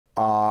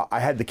I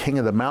had the King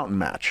of the Mountain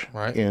match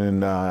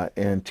in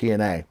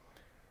TNA,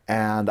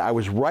 and I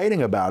was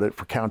writing about it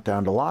for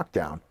Countdown to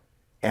Lockdown.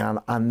 And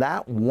on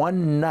that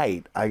one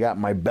night, I got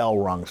my bell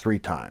rung 3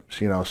 times.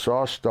 You know,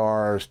 saw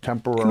stars,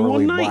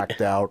 temporarily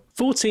blacked out.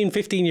 14,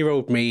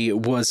 15-year-old me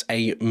was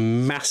a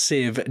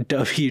massive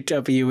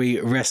WWE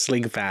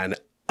wrestling fan,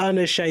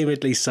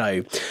 unashamedly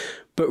so.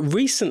 But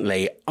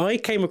recently, I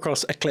came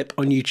across a clip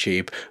on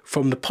YouTube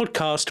from the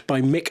podcast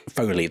by Mick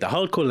Foley, the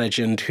hardcore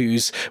legend who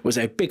was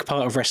a big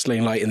part of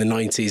wrestling like in the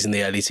 90s and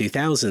the early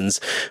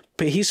 2000s.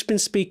 But he's been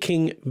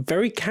speaking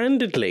very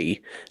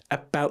candidly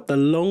about the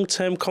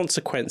long-term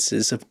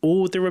consequences of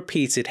all the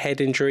repeated head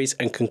injuries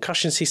and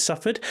concussions he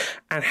suffered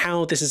and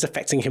how this is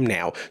affecting him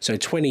now, so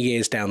 20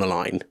 years down the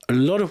line. A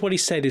lot of what he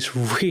said is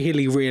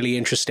really, really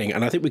interesting,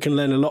 and I think we can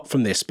learn a lot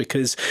from this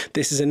because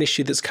this is an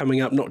issue that's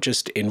coming up not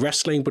just in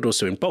wrestling, but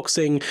also in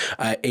boxing,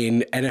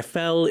 in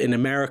NFL, in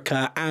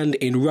America, and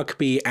in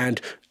rugby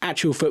and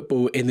actual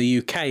football in the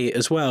UK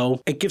as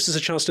well. It gives us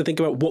a chance to think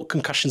about what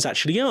concussions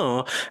actually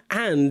are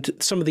and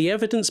some of the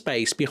evidence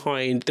base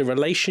behind the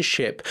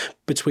relationship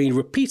between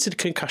repeated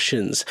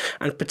concussions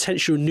and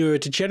potential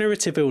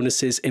neurodegenerative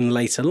illnesses in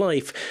later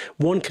life,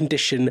 one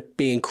condition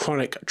being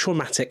chronic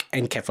traumatic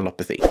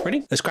encephalopathy.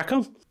 Ready? Let's crack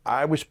on.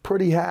 I was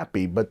pretty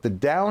happy, but the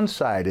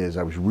downside is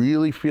I was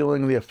really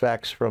feeling the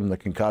effects from the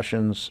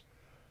concussions.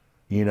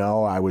 You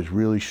know, I was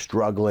really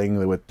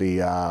struggling with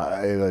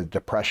the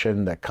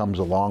depression that comes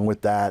along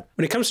with that.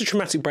 When it comes to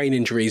traumatic brain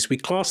injuries, we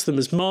class them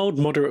as mild,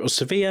 moderate, or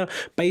severe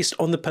based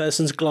on the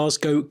person's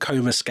Glasgow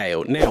Coma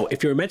Scale. Now,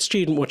 if you're a med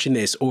student watching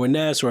this, or a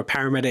nurse or a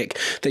paramedic,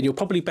 then you're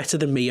probably better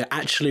than me at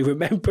actually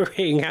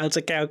remembering how to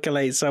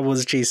calculate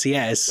someone's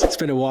GCS. It's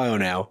been a while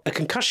now. A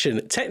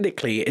concussion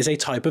technically is a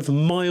type of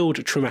mild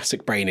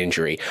traumatic brain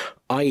injury,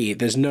 i.e.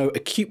 there's no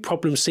acute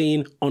problem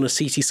seen on a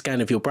CT scan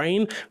of your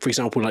brain, for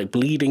example, like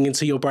bleeding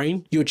into your brain.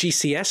 Your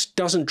GCS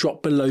doesn't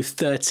drop below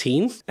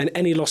 13, and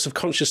any loss of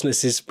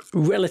consciousness is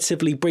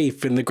relatively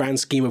brief in the grand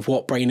scheme of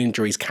what brain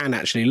injuries can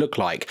actually look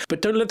like.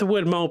 But don't let the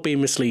word mild be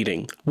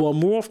misleading. While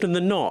more often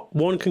than not,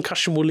 one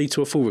concussion will lead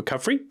to a full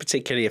recovery,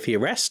 particularly if you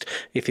rest.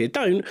 If you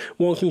don't,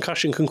 one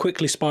concussion can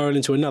quickly spiral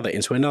into another,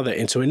 into another,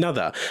 into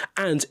another.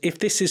 And if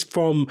this is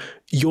from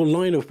your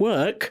line of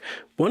work,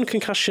 one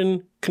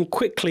concussion can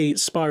quickly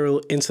spiral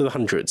into the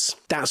hundreds.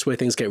 That's where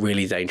things get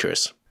really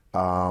dangerous.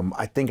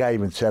 I think I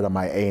even said on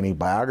my A&E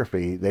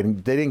biography, they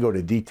didn't go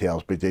to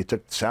details, but they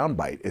took the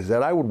soundbite, is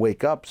that I would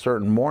wake up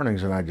certain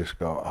mornings and I just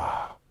go,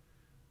 oh,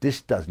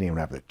 this doesn't even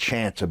have the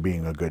chance of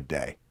being a good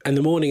day. And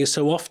the morning is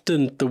so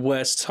often the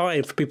worst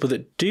time for people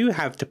that do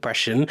have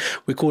depression.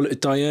 We call it a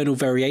diurnal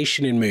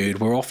variation in mood,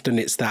 where often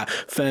it's that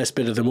first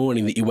bit of the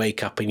morning that you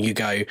wake up and you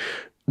go,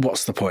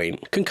 what's the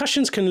point?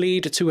 Concussions can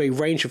lead to a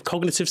range of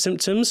cognitive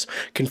symptoms,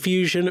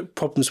 confusion,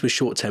 problems with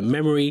short-term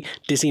memory,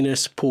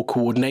 dizziness, poor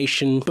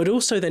coordination, but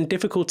also then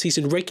difficulties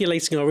in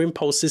regulating our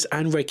impulses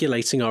and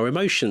regulating our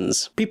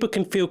emotions. People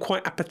can feel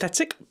quite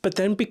apathetic, but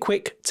then be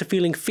quick to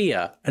feeling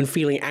fear and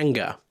feeling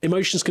anger.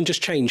 Emotions can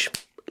just change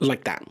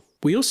like that.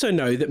 We also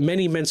know that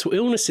many mental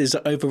illnesses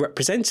are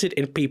overrepresented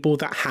in people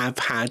that have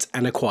had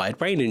an acquired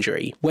brain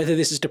injury. Whether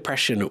this is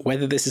depression,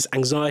 whether this is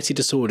anxiety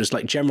disorders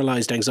like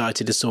generalized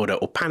anxiety disorder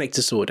or panic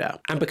disorder.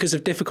 And because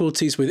of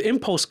difficulties with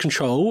impulse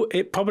control,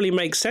 it probably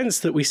makes sense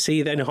that we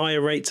see then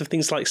higher rates of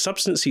things like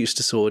substance use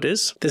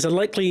disorders. There's a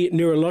likely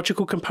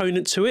neurological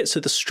component to it, so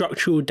the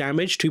structural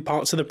damage to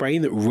parts of the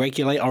brain that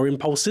regulate our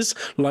impulses,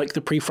 like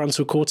the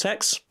prefrontal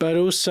cortex, but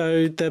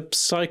also the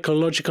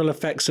psychological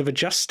effects of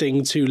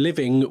adjusting to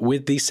living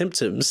with these symptoms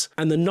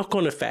and the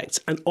knock-on effect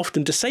and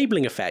often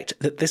disabling effect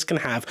that this can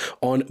have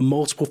on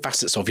multiple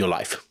facets of your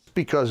life.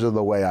 Because of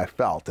the way I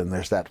felt, and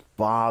there's that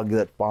fog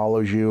that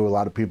follows you. A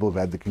lot of people have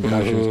had the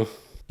concussions.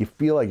 You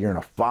feel like you're in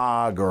a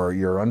fog or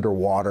you're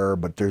underwater,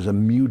 but there's a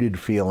muted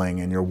feeling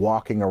and you're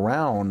walking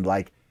around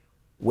like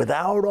with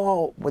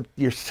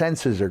your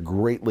senses are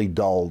greatly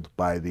dulled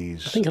by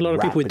these. I think a lot of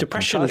people with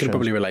depression can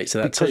probably relate to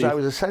that too. Because I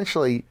was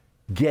essentially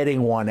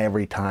getting one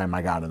every time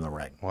I got in the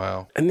ring.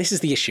 Wow. And this is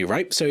the issue,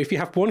 right? So if you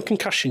have one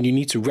concussion, you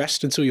need to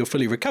rest until you're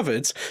fully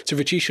recovered to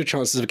reduce your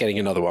chances of getting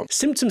another one.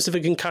 Symptoms of a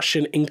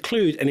concussion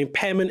include an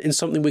impairment in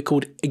something we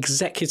call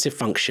executive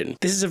function.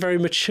 This is a very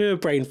mature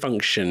brain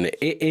function.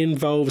 It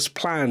involves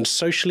planned,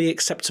 socially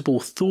acceptable,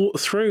 thought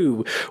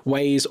through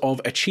ways of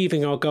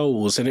achieving our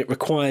goals, and it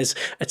requires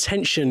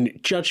attention,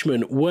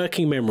 judgment,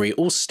 working memory,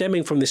 all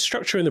stemming from this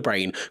structure in the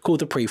brain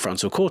called the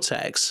prefrontal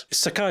cortex.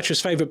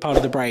 Psychiatrists' favorite part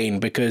of the brain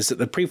because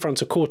the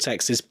prefrontal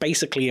cortex is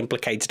basically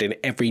implicated in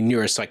every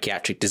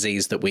neuropsychiatric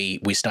disease that we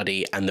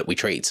study and that we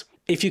treat.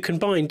 If you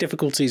combine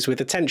difficulties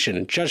with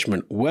attention,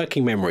 judgment,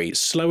 working memory,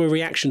 slower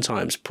reaction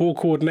times, poor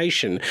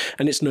coordination,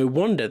 and it's no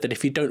wonder that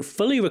if you don't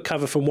fully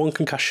recover from one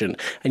concussion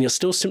and you're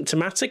still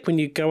symptomatic when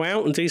you go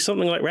out and do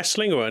something like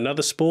wrestling or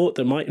another sport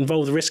that might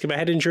involve the risk of a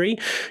head injury,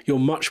 you're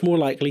much more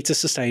likely to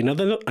sustain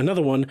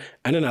another one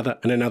and another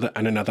and another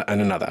and another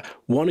and another.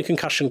 One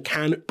concussion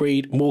can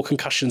breed more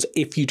concussions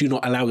if you do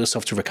not allow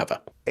yourself to recover.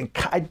 And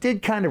I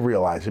did kind of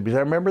realize it because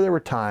I remember there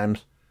were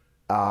times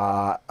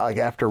like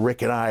after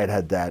Rick and I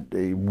had that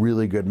a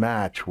really good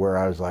match where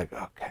I was like,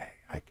 okay,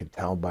 I could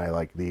tell by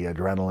like the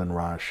adrenaline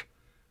rush,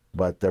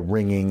 but the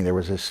ringing, there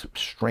was this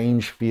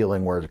strange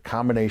feeling where it's a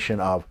combination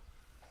of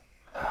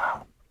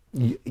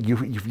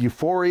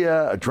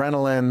euphoria,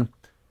 adrenaline,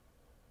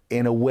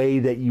 in a way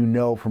that you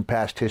know from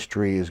past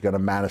history is going to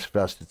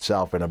manifest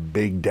itself in a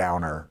big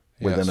downer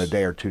within a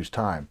day or two's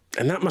time.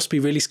 And that must be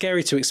really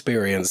scary to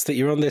experience, that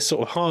you're on this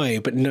sort of high,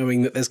 but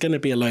knowing that there's going to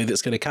be a low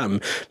that's going to come,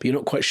 but you're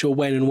not quite sure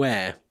when and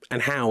where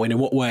and how and in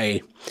what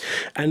way.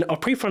 And our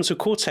prefrontal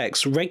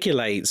cortex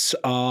regulates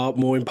our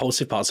more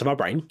impulsive parts of our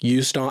brain.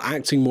 You start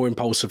acting more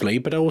impulsively,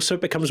 but also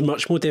it becomes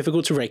much more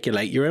difficult to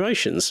regulate your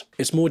emotions.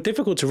 It's more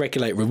difficult to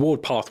regulate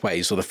reward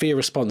pathways or the fear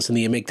response in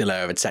the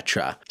amygdala,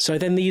 etc. So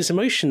then these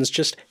emotions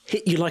just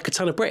hit you like a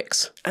ton of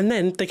bricks, and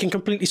then they can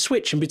completely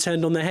switch and be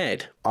turned on their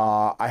head.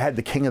 I had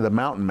the King of the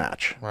Mountain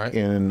match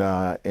in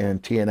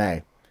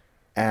TNA,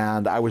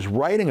 and I was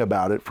writing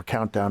about it for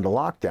Countdown to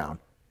Lockdown.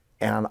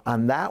 And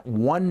on that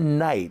one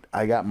night,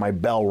 I got my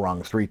bell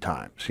rung 3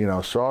 times. You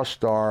know, saw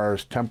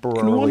stars,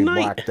 temporarily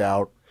blacked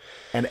out.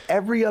 And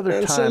every other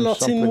time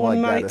something like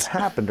that has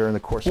happened during the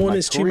course of my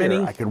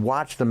career, I could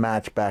watch the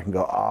match back and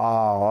go,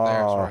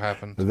 that's where it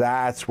happened.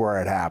 That's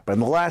where it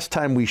happened. The last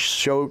time we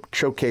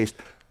showcased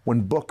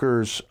when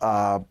Booker's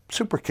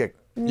super kick.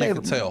 You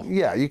could tell.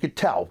 Yeah, you could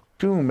tell.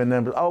 Boom, and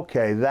then,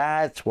 okay,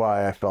 that's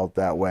why I felt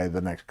that way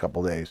the next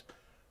couple days.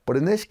 But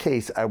in this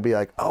case, I'd be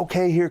like,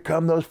 okay, here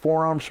come those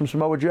forearms from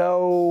Samoa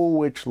Joe,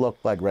 which look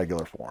like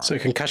regular forearms. So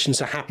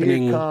concussions are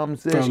happening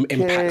from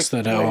impacts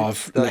that are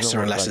of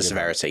lesser and lesser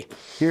severity.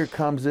 Here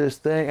comes this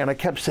thing. And I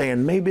kept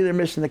saying, maybe they're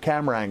missing the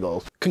camera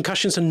angles.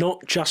 Concussions are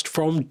not just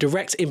from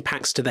direct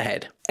impacts to the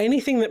head.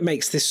 Anything that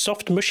makes this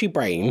soft, mushy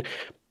brain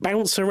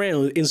bounce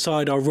around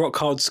inside our rock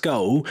hard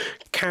skull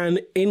can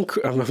I'm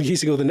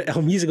using all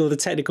the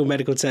technical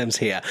medical terms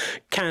here,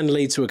 can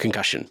lead to a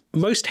concussion.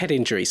 Most head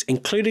injuries,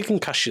 including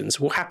concussions,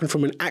 will happen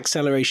from an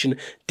acceleration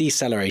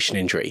deceleration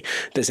injury.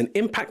 There's an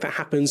impact that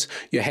happens,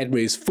 your head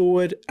moves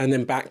forward and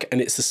then back,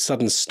 and it's the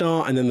sudden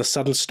start and then the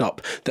sudden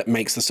stop that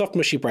makes the soft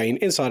mushy brain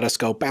inside our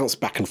skull bounce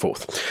back and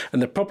forth.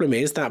 And the problem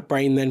is that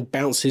brain then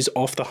bounces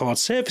off the hard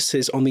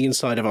surfaces on the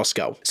inside of our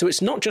skull. So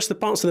it's not just the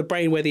parts of the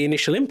brain where the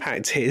initial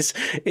impact is,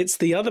 it's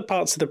the other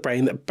parts of the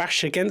brain that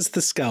bash against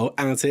the skull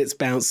as it's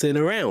bouncing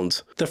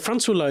around. The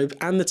frontal lobe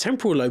and the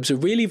temporal lobes are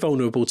really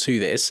vulnerable to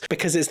this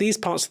because it's these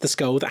parts of the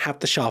skull that have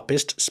the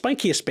sharpest,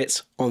 spikiest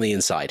bits on the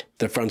inside.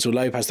 The frontal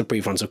lobe has the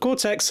prefrontal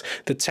cortex,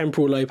 the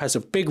temporal lobe has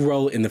a big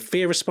role in the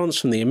fear response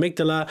from the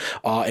amygdala,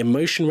 our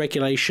emotion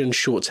regulation,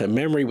 short-term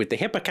memory with the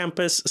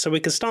hippocampus, so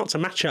we can start to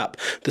match up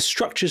the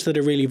structures that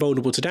are really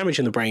vulnerable to damage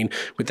in the brain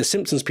with the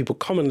symptoms people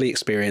commonly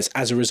experience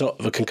as a result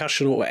of a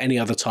concussion or any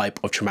other type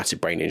of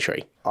traumatic brain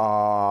injury.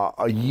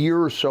 A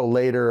year or so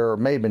later, or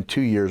maybe been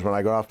 2 years, when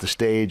I got off the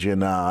stage in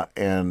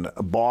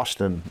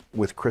Boston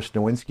with Chris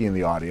Nowinski in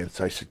the audience,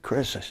 I said,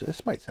 Chris,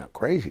 this might sound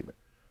crazy, but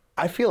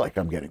I feel like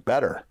I'm getting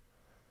better.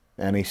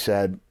 And he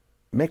said,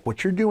 Mick,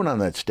 what you're doing on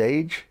that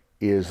stage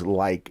is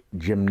like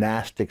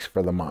gymnastics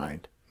for the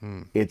mind.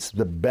 It's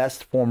the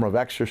best form of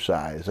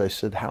exercise. I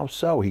said, how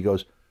so? He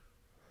goes,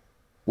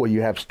 well,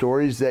 you have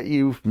stories that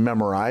you've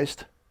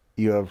memorized.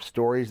 You have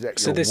stories that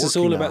So this is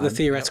all about the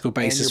theoretical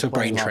basis for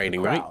brain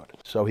training, right?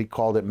 So he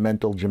called it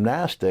mental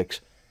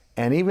gymnastics.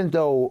 And even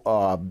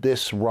though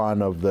this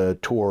run of the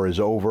tour is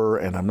over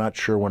and I'm not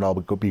sure when I'll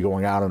be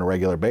going out on a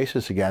regular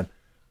basis again,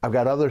 I've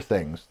got other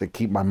things that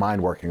keep my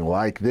mind working,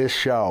 like this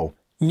show.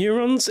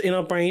 Neurons in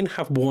our brain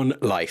have one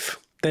life.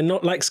 They're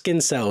not like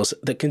skin cells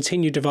that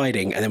continue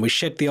dividing and then we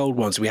shed the old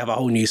ones, we have a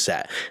whole new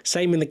set.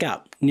 Same in the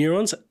gut.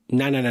 Neurons,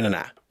 nah.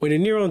 When a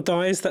neuron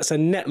dies, that's a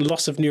net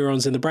loss of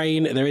neurons in the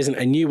brain. There isn't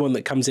a new one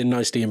that comes in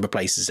nicely and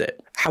replaces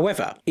it.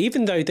 However,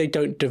 even though they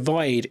don't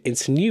divide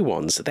into new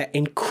ones, they're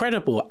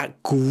incredible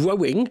at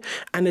growing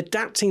and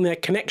adapting their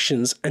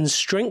connections and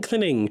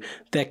strengthening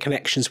their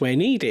connections where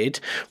needed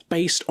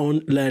based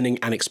on learning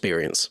and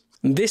experience.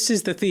 This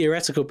is the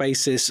theoretical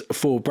basis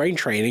for brain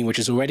training, which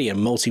is already a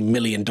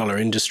multi-million-dollar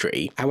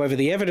industry. However,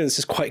 the evidence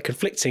is quite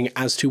conflicting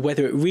as to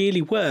whether it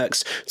really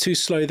works to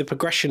slow the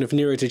progression of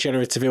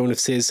neurodegenerative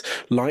illnesses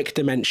like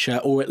dementia,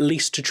 or at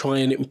least to try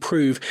and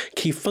improve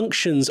key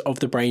functions of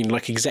the brain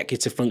like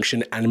executive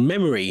function and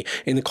memory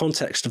in the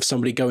context of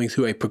somebody going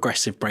through a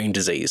progressive brain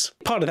disease.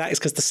 Part of that is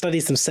because the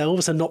studies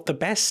themselves are not the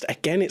best.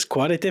 Again, it's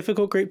quite a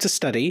difficult group to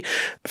study.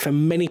 For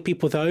many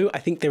people, though, I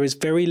think there is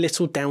very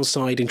little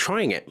downside in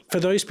trying it.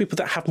 For those people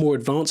that have more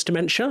advanced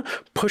dementia,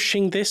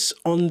 pushing this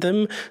on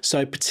them,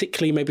 so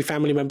particularly maybe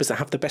family members that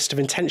have the best of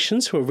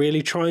intentions who are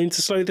really trying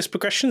to slow this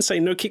progression,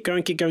 saying no, keep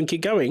going,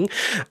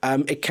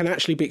 it can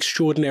actually be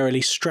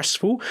extraordinarily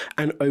stressful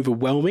and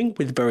overwhelming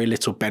with very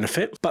little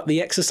benefit. But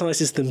the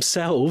exercises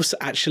themselves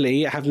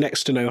actually have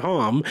next to no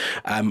harm.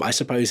 I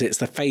suppose it's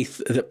the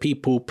faith that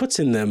people put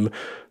in them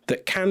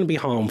that can be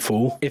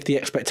harmful if the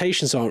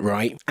expectations aren't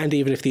right and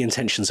even if the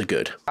intentions are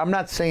good. I'm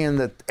not saying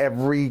that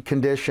every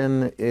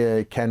condition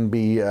can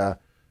be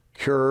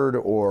cured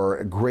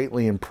or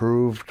greatly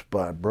improved,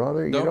 but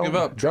brother, don't give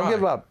up. Don't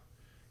give up.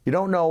 You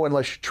don't know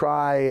unless you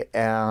try.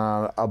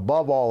 And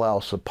above all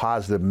else, a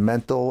positive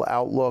mental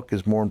outlook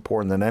is more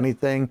important than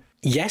anything.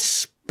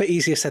 Yes, but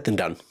easier said than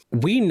done.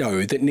 We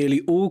know that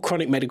nearly all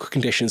chronic medical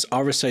conditions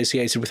are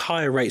associated with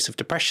higher rates of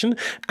depression,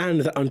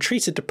 and that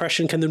untreated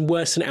depression can then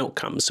worsen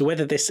outcomes. So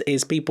whether this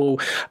is people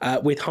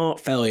with heart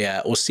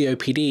failure or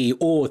COPD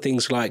or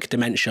things like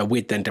dementia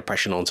with then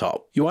depression on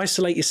top. You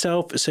isolate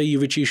yourself, so you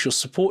reduce your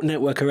support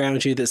network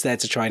around you that's there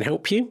to try and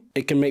help you.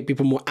 It can make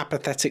people more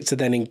apathetic to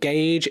then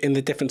engage in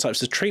the different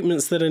types of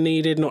treatments that are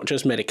needed, not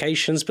just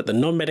medications, but the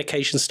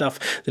non-medication stuff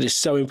that is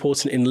so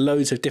important in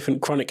loads of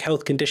different chronic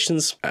health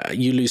conditions.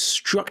 You lose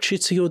structure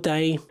to your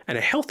day, and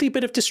a healthy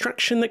bit of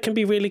distraction that can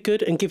be really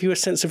good and give you a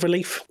sense of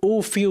relief,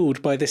 all fueled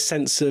by this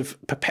sense of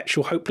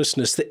perpetual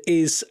hopelessness that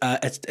is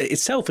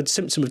itself a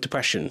symptom of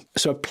depression.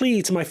 So a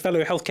plea to my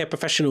fellow healthcare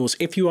professionals: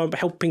 if you are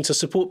helping to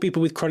support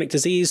people with chronic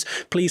disease,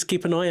 please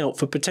keep an eye out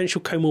for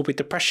potential comorbid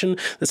depression.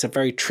 That's a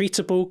very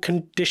treatable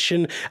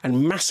condition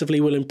and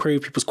massively will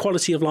improve people's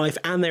quality of life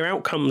and their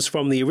outcomes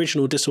from the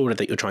original disorder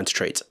that you're trying to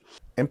treat.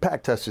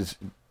 Impact test is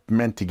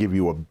meant to give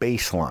you a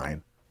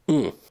baseline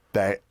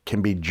that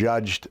can be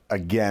judged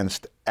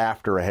against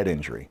after a head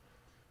injury.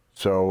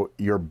 So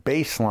your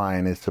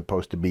baseline is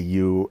supposed to be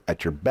you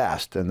at your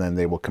best, and then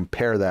they will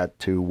compare that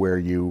to where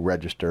you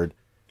registered.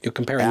 You're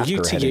comparing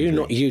you to you,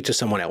 not you to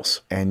someone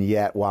else. And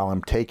yet, while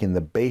I'm taking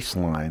the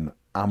baseline,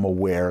 I'm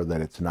aware that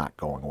it's not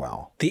going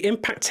well. The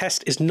impact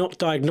test is not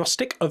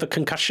diagnostic of a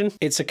concussion.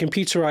 It's a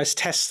computerized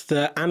test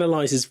that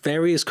analyzes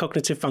various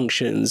cognitive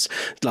functions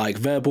like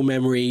verbal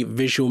memory,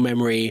 visual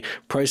memory,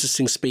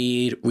 processing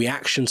speed,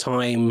 reaction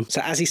time.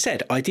 So as he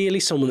said, ideally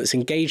someone that's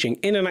engaging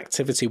in an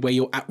activity where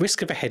you're at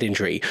risk of a head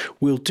injury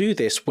will do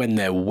this when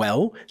they're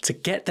well to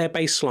get their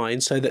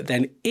baseline, so that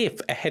then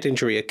if a head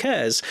injury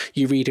occurs,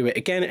 you redo it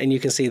again and you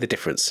can see the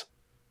difference.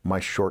 My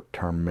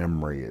short-term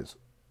memory is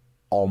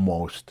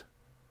almost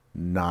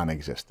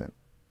non-existent.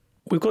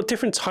 We've got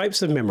different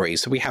types of memory.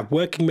 So we have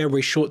working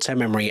memory, short-term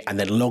memory, and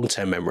then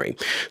long-term memory.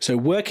 So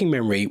working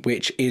memory,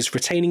 which is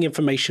retaining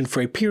information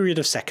for a period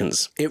of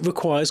seconds. It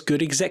requires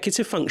good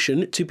executive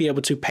function to be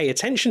able to pay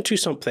attention to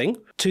something,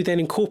 to then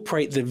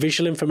incorporate the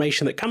visual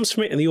information that comes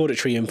from it and the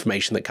auditory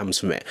information that comes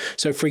from it.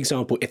 So for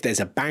example, if there's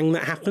a bang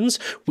that happens,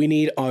 we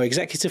need our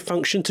executive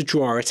function to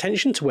draw our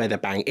attention to where the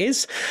bang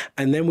is.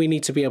 And then we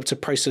need to be able to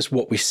process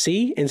what we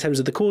see in terms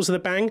of the cause of the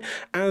bang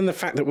and the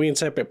fact that we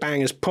interpret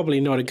bang as probably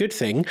not a good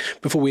thing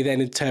before we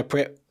then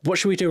interpret what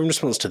should we do in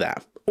response to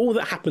that. All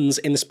that happens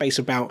in the space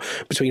of about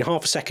between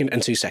half a second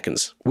and 2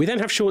 seconds. We then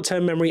have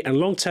short-term memory and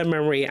long-term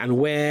memory, and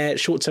where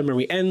short-term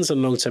memory ends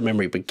and long-term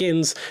memory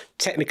begins,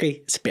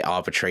 technically it's a bit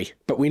arbitrary.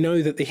 But we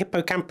know that the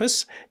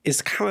hippocampus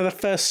is kind of the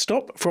first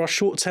stop for our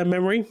short-term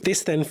memory.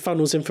 This then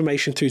funnels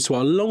information through to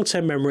our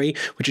long-term memory,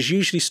 which is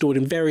usually stored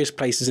in various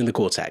places in the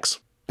cortex.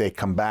 They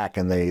come back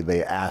and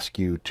they ask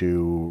you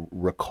to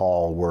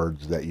recall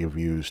words that you've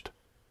used,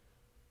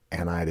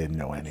 and I didn't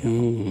know any of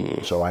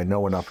them. So I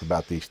know enough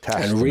about these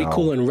tests. And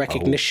recall and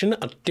recognition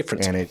are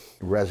different. And it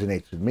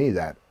resonates with me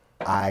that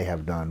I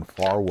have done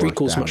far worse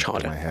Recall's damage much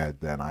harder to my head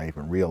than I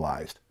even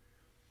realized.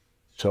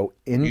 So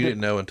You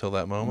didn't know until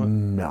that moment?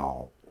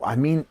 No. I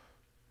mean,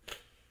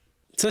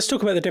 so let's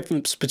talk about the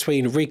difference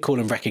between recall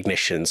and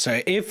recognition.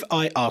 So if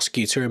I ask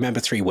you to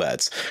remember 3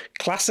 words,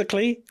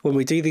 classically, when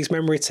we do these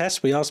memory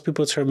tests, we ask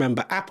people to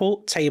remember apple,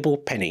 table,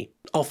 penny.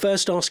 I'll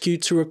first ask you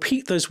to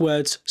repeat those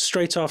words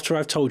straight after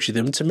I've told you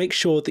them to make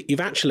sure that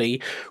you've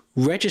actually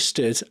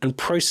registered and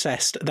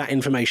processed that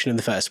information in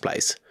the first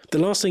place. The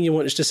last thing you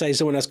want is to say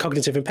someone has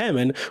cognitive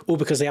impairment, all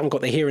because they haven't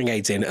got their hearing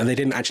aids in and they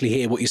didn't actually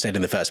hear what you said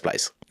in the first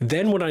place.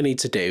 Then what I need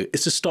to do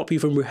is to stop you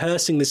from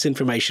rehearsing this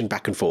information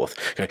back and forth.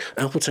 Going,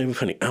 apple, table,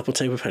 penny, apple,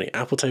 table, penny,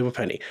 apple, table,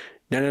 penny.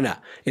 No.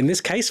 In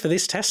this case, for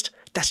this test,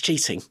 that's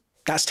cheating.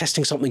 That's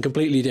testing something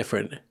completely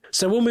different.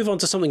 So we'll move on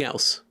to something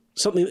else.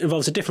 Something that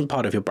involves a different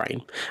part of your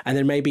brain. And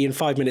then maybe in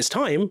 5 minutes'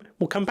 time,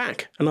 we'll come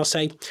back and I'll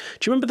say, do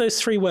you remember those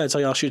 3 words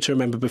I asked you to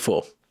remember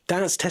before?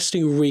 That's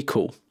testing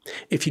recall.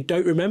 If you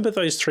don't remember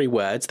those 3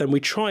 words, then we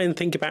try and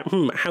think about,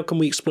 how can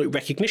we exploit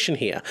recognition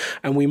here?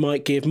 And we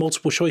might give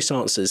multiple choice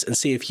answers and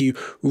see if you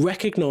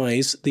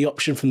recognize the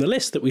option from the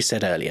list that we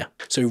said earlier.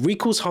 So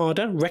recall's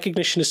harder,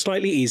 recognition is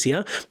slightly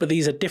easier, but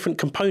these are different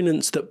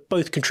components that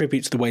both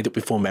contribute to the way that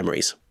we form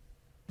memories.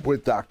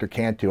 with Dr.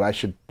 Cantu, I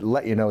should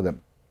let you know that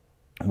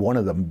one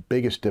of the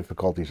biggest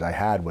difficulties I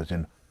had was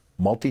in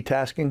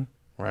multitasking.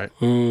 Right.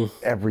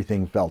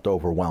 Everything felt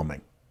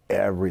overwhelming.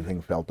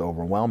 Everything felt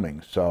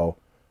overwhelming. So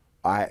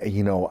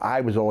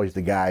I was always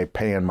the guy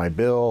paying my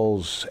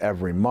bills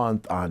every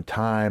month on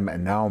time,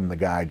 and now I'm the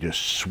guy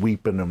just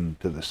sweeping them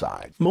to the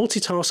side.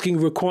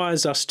 Multitasking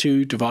requires us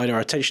to divide our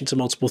attention to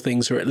multiple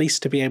things, or at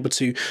least to be able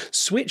to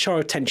switch our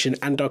attention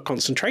and our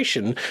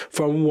concentration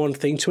from one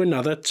thing to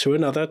another, to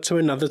another, to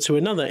another, to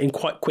another in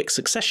quite quick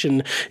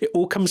succession. It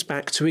all comes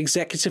back to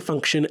executive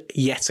function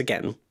yet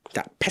again,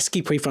 that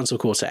pesky prefrontal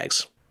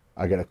cortex.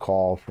 I get a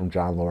call from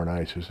John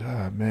Laurinaitis who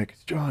says, Mick,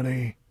 it's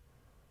Johnny.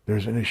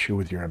 There's an issue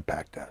with your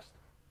impact test.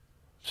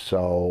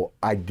 So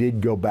I did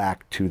go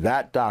back to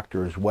that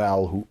doctor as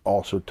well, who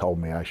also told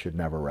me I should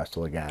never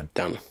wrestle again.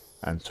 Done.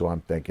 And so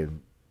I'm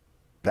thinking,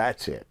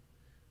 that's it.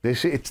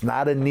 It's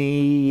not a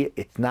knee.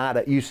 It's not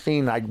a, you've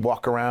seen I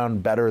walk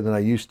around better than I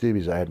used to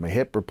because I had my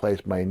hip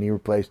replaced, my knee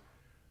replaced.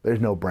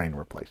 There's no brain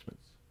replacements.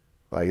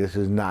 Like, this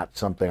is not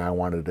something I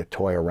wanted to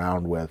toy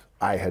around with.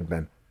 I've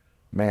been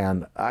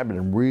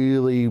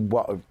really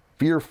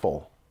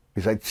fearful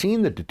because I'd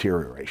seen the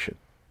deterioration.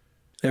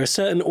 There are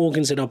certain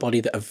organs in our body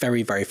that are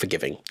very, very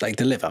forgiving, like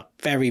the liver,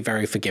 very,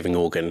 very forgiving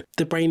organ.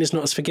 The brain is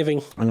not as forgiving.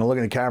 I'm going to look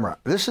at the camera.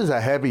 This is a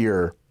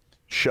heavier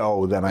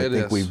show than I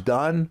think we've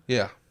done.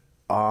 Yeah.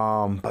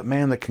 But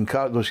man,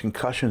 those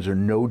concussions are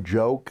no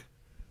joke.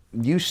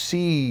 You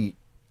see,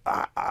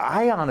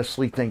 I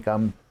honestly think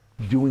I'm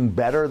doing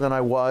better than I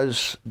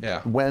was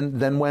when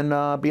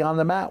Beyond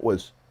the Mat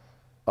was.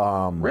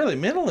 Really,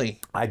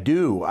 mentally? I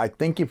do. I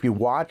think if you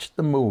watch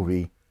the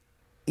movie,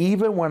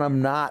 even when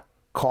I'm not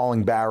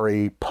calling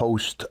Barry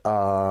post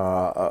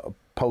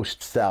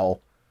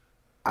cell,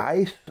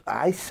 I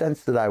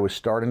sensed that I was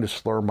starting to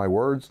slur my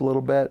words a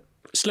little bit.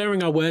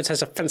 Slurring our words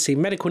has a fancy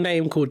medical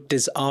name called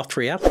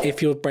dysarthria.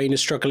 If your brain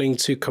is struggling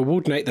to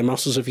coordinate the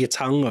muscles of your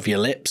tongue, of your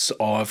lips,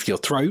 or of your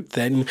throat,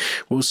 then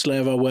we'll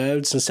slur our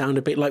words and sound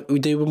a bit like we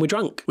do when we're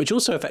drunk, which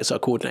also affects our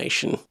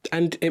coordination.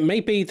 And it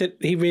may be that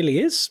he really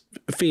is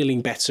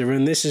feeling better,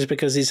 and this is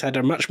because he's had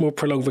a much more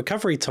prolonged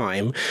recovery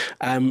time.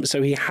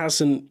 So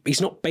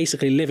he's not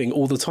basically living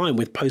all the time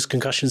with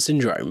post-concussion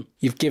syndrome.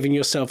 You've given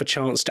yourself a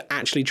chance to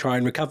actually try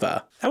and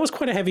recover. That was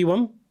quite a heavy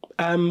one.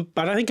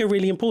 But I think a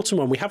really important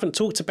one. We haven't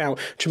talked about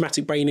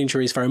traumatic brain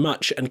injuries very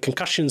much, and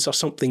concussions are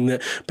something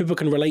that people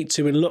can relate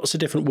to in lots of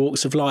different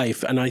walks of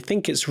life. And I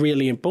think it's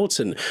really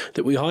important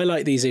that we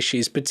highlight these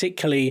issues,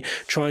 particularly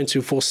trying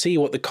to foresee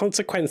what the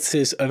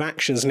consequences of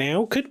actions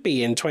now could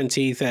be in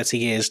 20, 30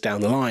 years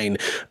down the line.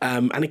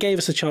 And it gave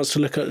us a chance to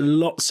look at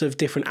lots of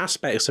different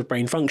aspects of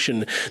brain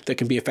function that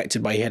can be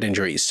affected by head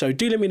injuries. So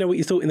do let me know what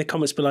you thought in the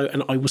comments below,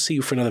 and I will see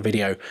you for another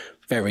video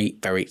very,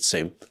 very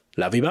soon.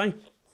 Love you, bye.